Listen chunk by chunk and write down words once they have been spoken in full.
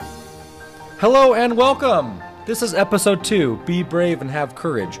Hello and welcome! This is episode 2, Be Brave and Have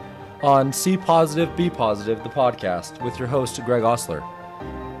Courage, on C Positive, Be Positive, the podcast, with your host, Greg Osler.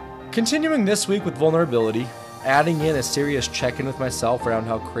 Continuing this week with vulnerability, adding in a serious check-in with myself around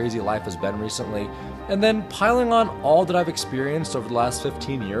how crazy life has been recently, and then piling on all that I've experienced over the last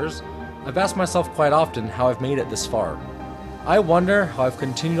 15 years, I've asked myself quite often how I've made it this far. I wonder how I've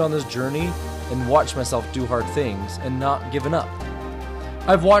continued on this journey and watched myself do hard things and not given up.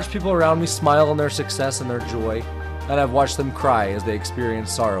 I've watched people around me smile in their success and their joy, and I've watched them cry as they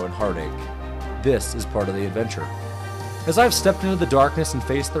experience sorrow and heartache. This is part of the adventure. As I've stepped into the darkness and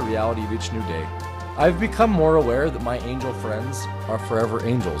faced the reality of each new day, I've become more aware that my angel friends are forever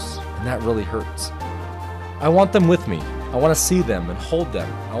angels, and that really hurts. I want them with me. I want to see them and hold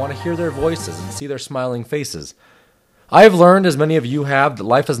them. I want to hear their voices and see their smiling faces. I have learned, as many of you have, that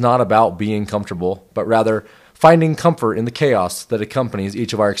life is not about being comfortable, but rather finding comfort in the chaos that accompanies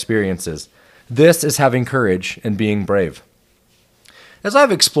each of our experiences. This is having courage and being brave. As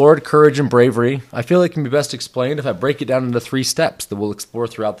I've explored courage and bravery, I feel it can be best explained if I break it down into 3 steps that we'll explore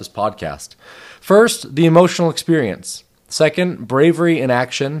throughout this podcast. First, the emotional experience. Second, bravery in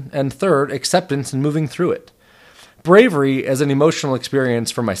action. And third, acceptance and moving through it. Bravery as an emotional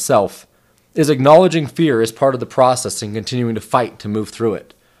experience for myself is acknowledging fear as part of the process and continuing to fight to move through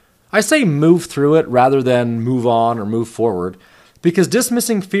it. I say move through it rather than move on or move forward, because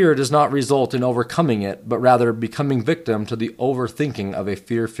dismissing fear does not result in overcoming it, but rather becoming victim to the overthinking of a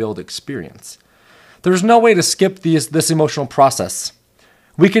fear-filled experience. There's no way to skip this emotional process.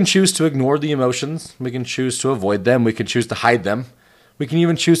 We can choose to ignore the emotions, we can choose to avoid them, we can choose to hide them, we can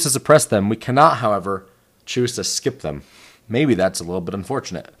even choose to suppress them. We cannot, however, choose to skip them. Maybe that's a little bit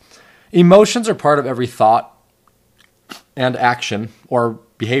unfortunate. Emotions are part of every thought and action or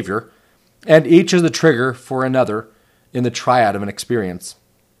behavior, and each is the trigger for another in the triad of an experience.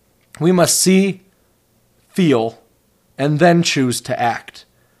 We must see, feel, and then choose to act.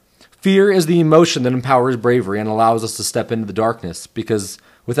 Fear is the emotion that empowers bravery and allows us to step into the darkness, because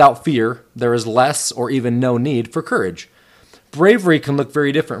without fear, there is less or even no need for courage. Bravery can look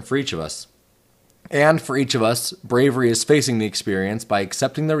very different for each of us. And for each of us, bravery is facing the experience by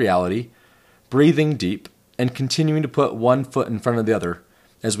accepting the reality, breathing deep, and continuing to put one foot in front of the other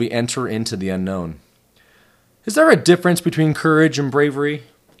as we enter into the unknown. Is there a difference between courage and bravery?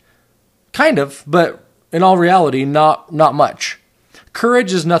 Kind of, but in all reality, not much.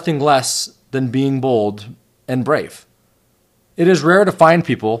 Courage is nothing less than being bold and brave. It is rare to find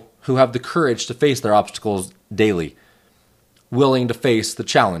people who have the courage to face their obstacles daily, willing to face the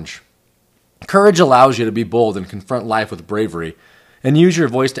challenge. Courage allows you to be bold and confront life with bravery, and use your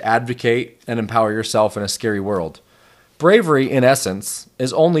voice to advocate and empower yourself in a scary world. Bravery, in essence,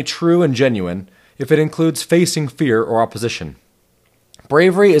 is only true and genuine if it includes facing fear or opposition.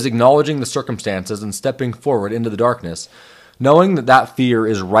 Bravery is acknowledging the circumstances and stepping forward into the darkness, knowing that that fear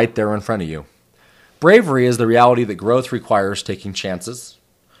is right there in front of you. Bravery is the reality that growth requires taking chances,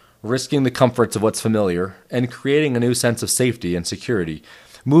 risking the comforts of what's familiar, and creating a new sense of safety and security,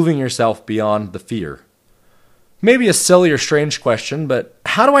 moving yourself beyond the fear. Maybe a silly or strange question, but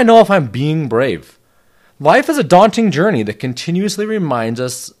how do I know if I'm being brave? Life is a daunting journey that continuously reminds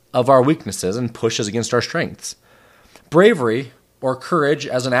us of our weaknesses and pushes against our strengths. Bravery, or courage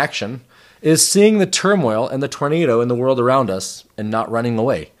as an action, is seeing the turmoil and the tornado in the world around us and not running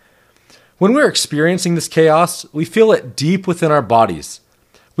away. When we're experiencing this chaos, we feel it deep within our bodies.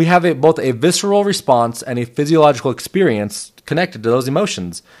 We have both a visceral response and a physiological experience connected to those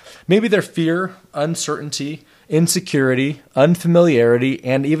emotions. Maybe they're fear, uncertainty, insecurity, unfamiliarity,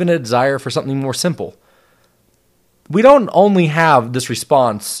 and even a desire for something more simple. We don't only have this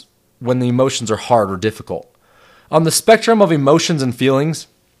response when the emotions are hard or difficult. On the spectrum of emotions and feelings,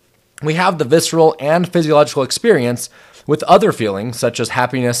 we have the visceral and physiological experience with other feelings such as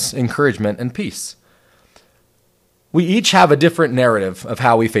happiness, encouragement, and peace. We each have a different narrative of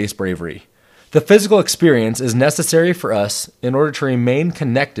how we face bravery. The physical experience is necessary for us in order to remain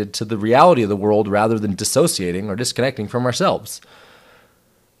connected to the reality of the world rather than dissociating or disconnecting from ourselves.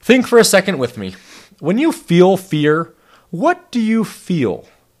 Think for a second with me. When you feel fear, what do you feel?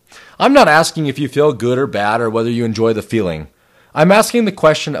 I'm not asking if you feel good or bad or whether you enjoy the feeling. I'm asking the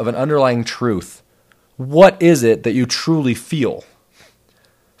question of an underlying truth. What is it that you truly feel?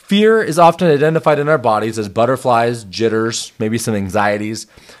 Fear is often identified in our bodies as butterflies, jitters, maybe some anxieties,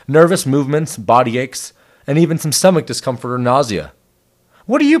 nervous movements, body aches, and even some stomach discomfort or nausea.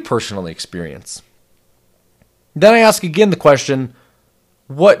 What do you personally experience? Then I ask again the question,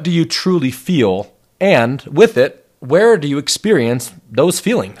 what do you truly feel? And with it, where do you experience those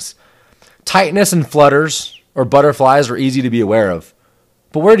feelings? Tightness and flutters or butterflies are easy to be aware of,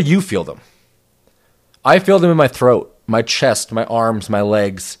 but where do you feel them? I feel them in my throat, my chest, my arms, my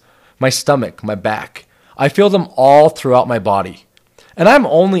legs, my stomach, my back. I feel them all throughout my body. And I'm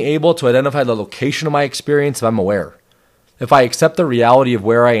only able to identify the location of my experience if I'm aware. If I accept the reality of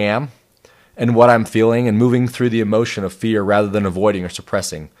where I am and what I'm feeling and moving through the emotion of fear rather than avoiding or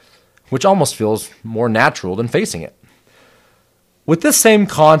suppressing, which almost feels more natural than facing it. With this same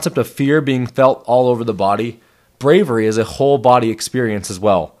concept of fear being felt all over the body, bravery is a whole body experience as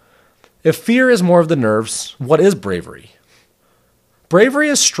well. If fear is more of the nerves, what is bravery? Bravery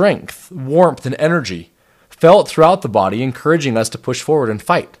is strength, warmth, and energy felt throughout the body, encouraging us to push forward and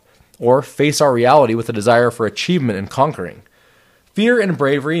fight, or face our reality with a desire for achievement and conquering. Fear and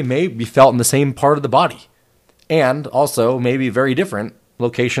bravery may be felt in the same part of the body, and also may be very different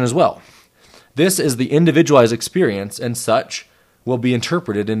location as well. This is the individualized experience, and such will be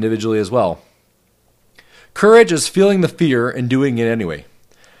interpreted individually as well. Courage is feeling the fear and doing it anyway.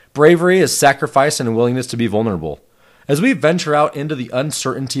 Bravery is sacrifice and a willingness to be vulnerable. As we venture out into the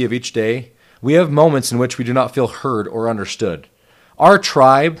uncertainty of each day, we have moments in which we do not feel heard or understood. Our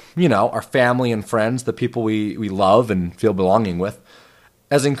tribe, our family and friends, the people we love and feel belonging with,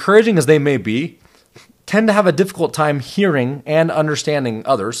 as encouraging as they may be, tend to have a difficult time hearing and understanding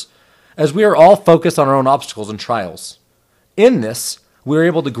others, as we are all focused on our own obstacles and trials. In this, we are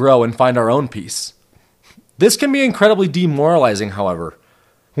able to grow and find our own peace. This can be incredibly demoralizing, however.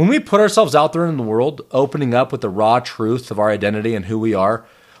 When we put ourselves out there in the world, opening up with the raw truth of our identity and who we are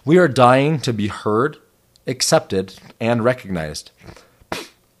dying to be heard, accepted, and recognized.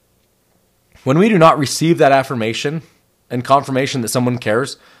 When we do not receive that affirmation and confirmation that someone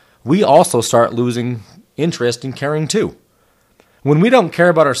cares, we also start losing interest in caring too. When we don't care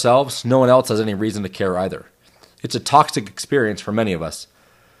about ourselves, no one else has any reason to care either. It's a toxic experience for many of us.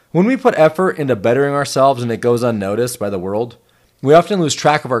 When we put effort into bettering ourselves and it goes unnoticed by the world, we often lose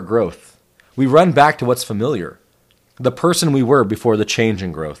track of our growth. We run back to what's familiar, the person we were before the change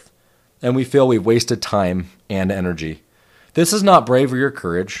and growth, and we feel we've wasted time and energy. This is not bravery or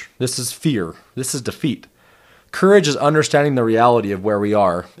courage. This is fear. This is defeat. Courage is understanding the reality of where we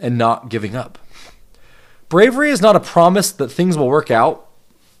are and not giving up. Bravery is not a promise that things will work out.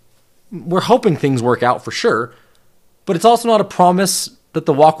 We're hoping things work out for sure, but it's also not a promise that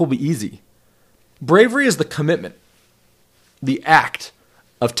the walk will be easy. Bravery is the commitment, the act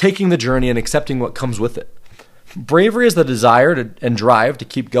of taking the journey and accepting what comes with it. Bravery is the desire and drive to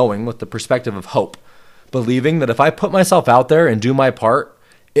keep going with the perspective of hope, believing that if I put myself out there and do my part,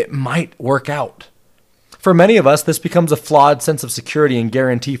 it might work out. For many of us, this becomes a flawed sense of security and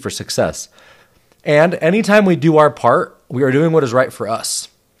guarantee for success. And anytime we do our part, we are doing what is right for us.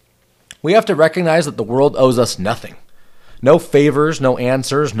 We have to recognize that the world owes us nothing. No favors, no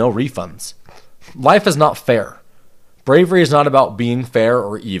answers, no refunds. Life is not fair. Bravery is not about being fair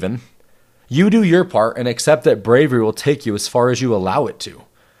or even. You do your part and accept that bravery will take you as far as you allow it to.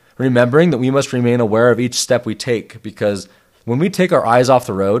 Remembering that we must remain aware of each step we take, because when we take our eyes off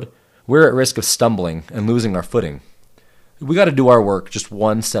the road, we're at risk of stumbling and losing our footing. We got to do our work just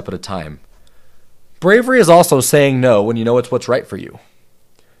one step at a time. Bravery is also saying no when you know it's what's right for you.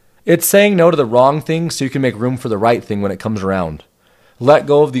 It's saying no to the wrong thing so you can make room for the right thing when it comes around. Let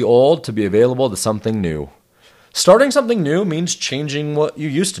go of the old to be available to something new. Starting something new means changing what you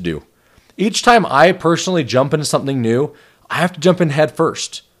used to do. Each time I personally jump into something new, I have to jump in head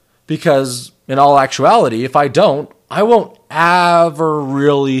first. Because in all actuality, if I don't, I won't ever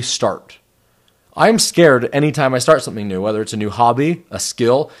really start. I'm scared anytime I start something new, whether it's a new hobby, a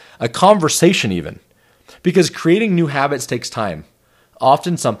skill, a conversation even. Because creating new habits takes time,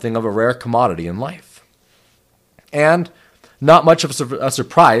 often something of a rare commodity in life. And not much of a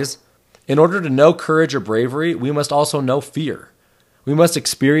surprise, in order to know courage or bravery, we must also know fear. We must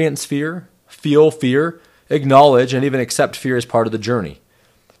experience fear, feel fear, acknowledge, and even accept fear as part of the journey.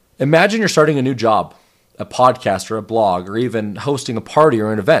 Imagine you're starting a new job, a podcast or a blog, or even hosting a party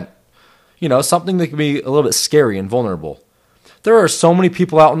or an event. Something that can be a little bit scary and vulnerable. There are so many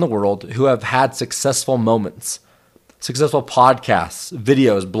people out in the world who have had successful moments, successful podcasts,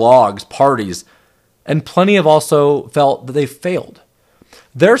 videos, blogs, parties, and plenty have also felt that they've failed.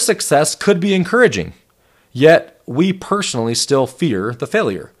 Their success could be encouraging, yet we personally still fear the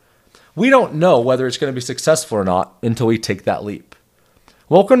failure. We don't know whether it's going to be successful or not until we take that leap.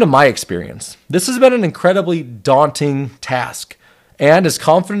 Welcome to my experience. This has been an incredibly daunting task, and as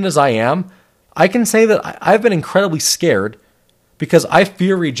confident as I am, I can say that I've been incredibly scared because I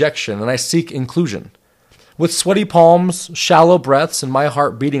fear rejection and I seek inclusion. With sweaty palms, shallow breaths, and my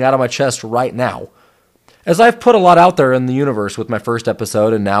heart beating out of my chest right now, as I've put a lot out there in the universe with my first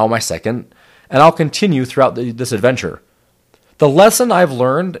episode and now my second, and I'll continue throughout this adventure. The lesson I've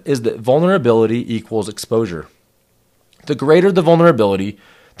learned is that vulnerability equals exposure. The greater the vulnerability,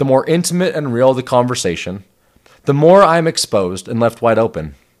 the more intimate and real the conversation, the more I'm exposed and left wide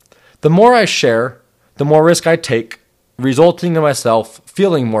open. The more I share, the more risk I take, resulting in myself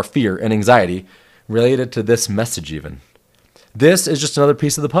feeling more fear and anxiety related to this message even. This is just another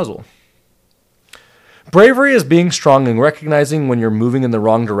piece of the puzzle. Bravery is being strong and recognizing when you're moving in the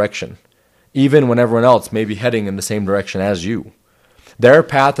wrong direction, even when everyone else may be heading in the same direction as you. Their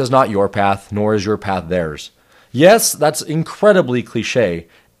path is not your path, nor is your path theirs. Yes, that's incredibly cliche,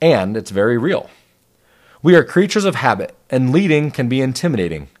 and it's very real. We are creatures of habit, and leading can be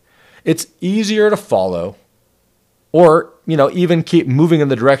intimidating. It's easier to follow, or, even keep moving in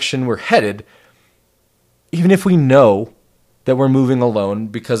the direction we're headed, even if we know that we're moving alone,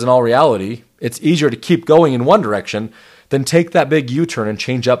 because in all reality, it's easier to keep going in one direction than take that big U-turn and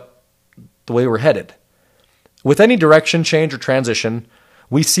change up the way we're headed. With any direction change or transition,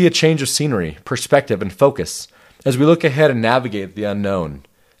 we see a change of scenery, perspective, and focus as we look ahead and navigate the unknown.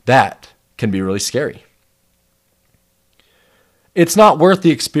 That can be really scary. It's not worth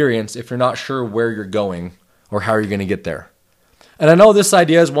the experience if you're not sure where you're going or how you're going to get there. And I know this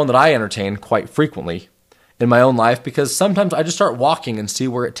idea is one that I entertain quite frequently in my own life because sometimes I just start walking and see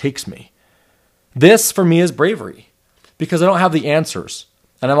where it takes me. This, for me, is bravery because I don't have the answers,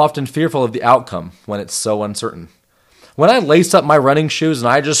 and I'm often fearful of the outcome when it's so uncertain. When I lace up my running shoes and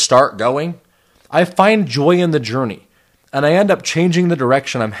I just start going, I find joy in the journey, and I end up changing the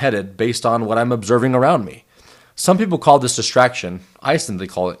direction I'm headed based on what I'm observing around me. Some people call this distraction. I simply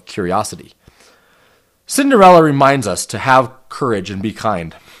call it curiosity. Cinderella reminds us to have courage and be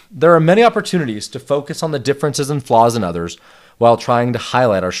kind. There are many opportunities to focus on the differences and flaws in others while trying to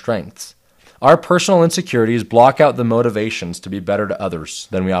highlight our strengths. Our personal insecurities block out the motivations to be better to others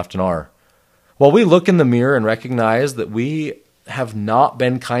than we often are. While we look in the mirror and recognize that we have not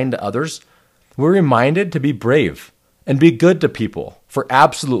been kind to others, we're reminded to be brave and be good to people for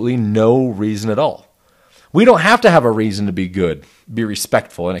absolutely no reason at all. We don't have to have a reason to be good, be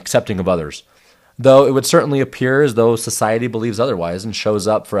respectful, and accepting of others, though it would certainly appear as though society believes otherwise and shows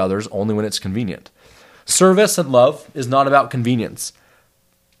up for others only when it's convenient. Service and love is not about convenience.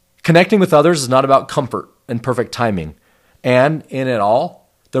 Connecting with others is not about comfort and perfect timing. And in it all,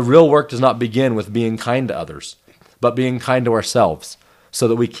 the real work does not begin with being kind to others, but being kind to ourselves so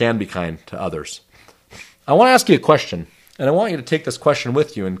that we can be kind to others. I want to ask you a question, and I want you to take this question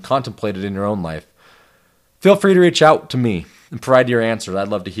with you and contemplate it in your own life. Feel free to reach out to me and provide your answer. I'd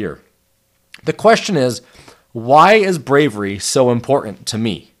love to hear. The question is, why is bravery so important to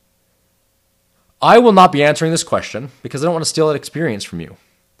me? I will not be answering this question because I don't want to steal that experience from you.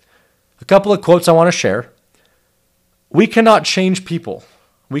 A couple of quotes I want to share. We cannot change people.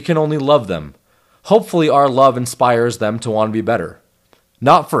 We can only love them. Hopefully our love inspires them to want to be better.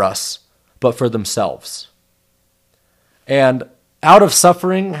 Not for us, but for themselves. And out of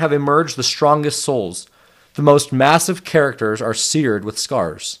suffering have emerged the strongest souls. The most massive characters are seared with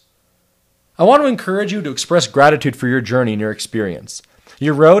scars. I want to encourage you to express gratitude for your journey and your experience.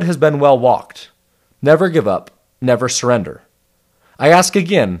 Your road has been well walked. Never give up. Never surrender. I ask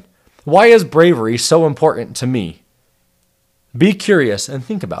again, why is bravery so important to me? Be curious and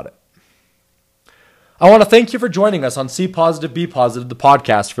think about it. I want to thank you for joining us on C Positive, Be Positive, the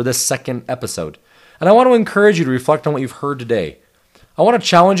podcast for this second episode. And I want to encourage you to reflect on what you've heard today. I want to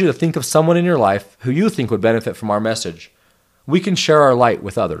challenge you to think of someone in your life who you think would benefit from our message. We can share our light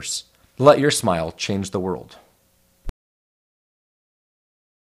with others. Let your smile change the world.